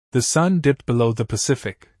The sun dipped below the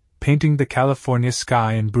Pacific, painting the California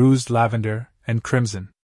sky in bruised lavender and crimson.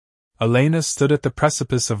 Elena stood at the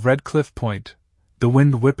precipice of Redcliff Point, the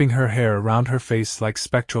wind whipping her hair around her face like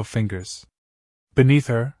spectral fingers. Beneath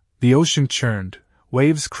her, the ocean churned,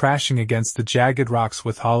 waves crashing against the jagged rocks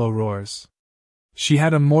with hollow roars. She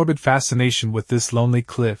had a morbid fascination with this lonely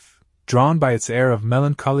cliff, drawn by its air of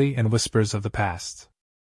melancholy and whispers of the past.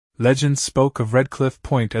 Legend spoke of Redcliff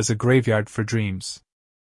Point as a graveyard for dreams.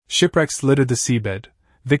 Shipwrecks littered the seabed,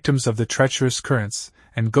 victims of the treacherous currents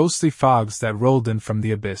and ghostly fogs that rolled in from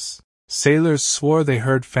the abyss. Sailors swore they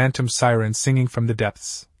heard phantom sirens singing from the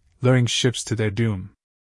depths, luring ships to their doom.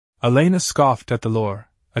 Elena scoffed at the lore,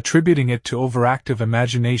 attributing it to overactive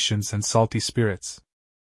imaginations and salty spirits.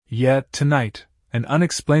 Yet, tonight, an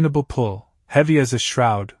unexplainable pull, heavy as a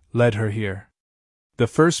shroud, led her here. The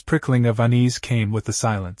first prickling of unease came with the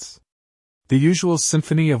silence. The usual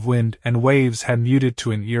symphony of wind and waves had muted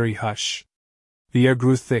to an eerie hush. The air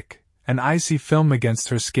grew thick, an icy film against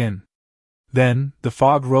her skin. Then, the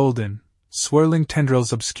fog rolled in, swirling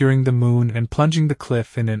tendrils obscuring the moon and plunging the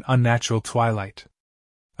cliff in an unnatural twilight.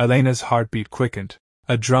 Elena's heartbeat quickened,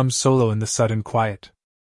 a drum solo in the sudden quiet.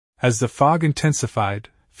 As the fog intensified,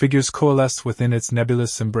 figures coalesced within its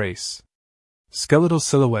nebulous embrace. Skeletal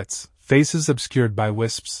silhouettes, faces obscured by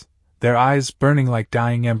wisps, their eyes burning like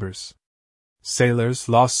dying embers. Sailors,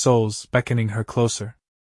 lost souls, beckoning her closer.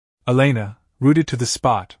 Elena, rooted to the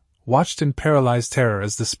spot, watched in paralyzed terror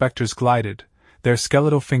as the specters glided, their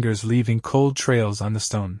skeletal fingers leaving cold trails on the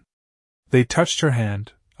stone. They touched her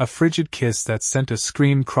hand, a frigid kiss that sent a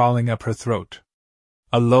scream crawling up her throat.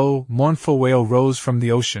 A low, mournful wail rose from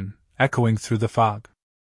the ocean, echoing through the fog.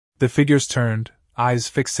 The figures turned, eyes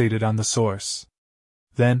fixated on the source.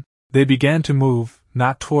 Then, they began to move,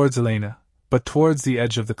 not towards Elena, but towards the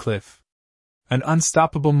edge of the cliff. An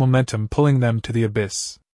unstoppable momentum pulling them to the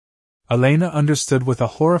abyss. Elena understood with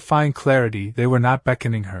a horrifying clarity they were not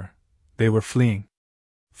beckoning her, they were fleeing.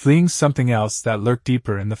 Fleeing something else that lurked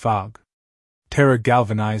deeper in the fog. Terror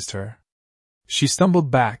galvanized her. She stumbled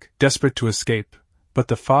back, desperate to escape, but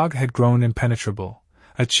the fog had grown impenetrable,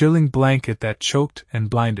 a chilling blanket that choked and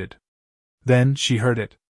blinded. Then she heard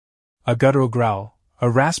it. A guttural growl, a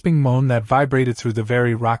rasping moan that vibrated through the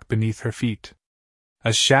very rock beneath her feet.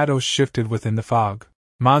 A shadow shifted within the fog,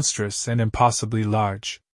 monstrous and impossibly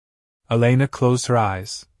large. Elena closed her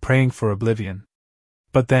eyes, praying for oblivion.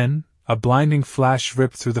 But then, a blinding flash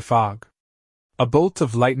ripped through the fog. A bolt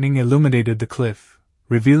of lightning illuminated the cliff,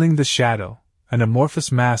 revealing the shadow, an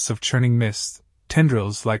amorphous mass of churning mist,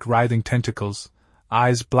 tendrils like writhing tentacles,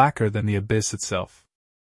 eyes blacker than the abyss itself.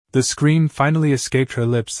 The scream finally escaped her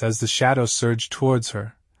lips as the shadow surged towards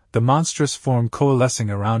her, the monstrous form coalescing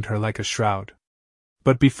around her like a shroud.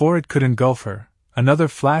 But before it could engulf her, another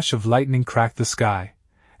flash of lightning cracked the sky,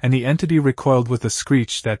 and the entity recoiled with a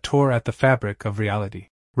screech that tore at the fabric of reality.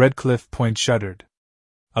 Redcliff Point shuddered.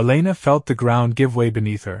 Elena felt the ground give way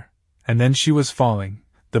beneath her, and then she was falling,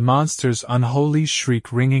 the monster's unholy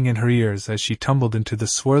shriek ringing in her ears as she tumbled into the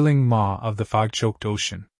swirling maw of the fog-choked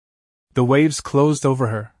ocean. The waves closed over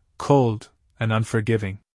her, cold and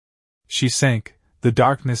unforgiving. She sank, the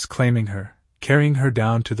darkness claiming her, carrying her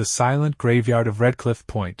down to the silent graveyard of Redcliff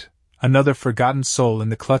Point, another forgotten soul in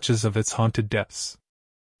the clutches of its haunted depths.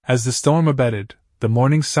 As the storm abated, the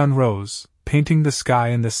morning sun rose, painting the sky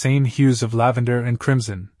in the same hues of lavender and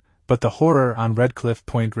crimson, but the horror on Redcliff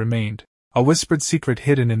Point remained, a whispered secret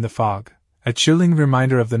hidden in the fog, a chilling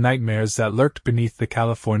reminder of the nightmares that lurked beneath the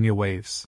California waves.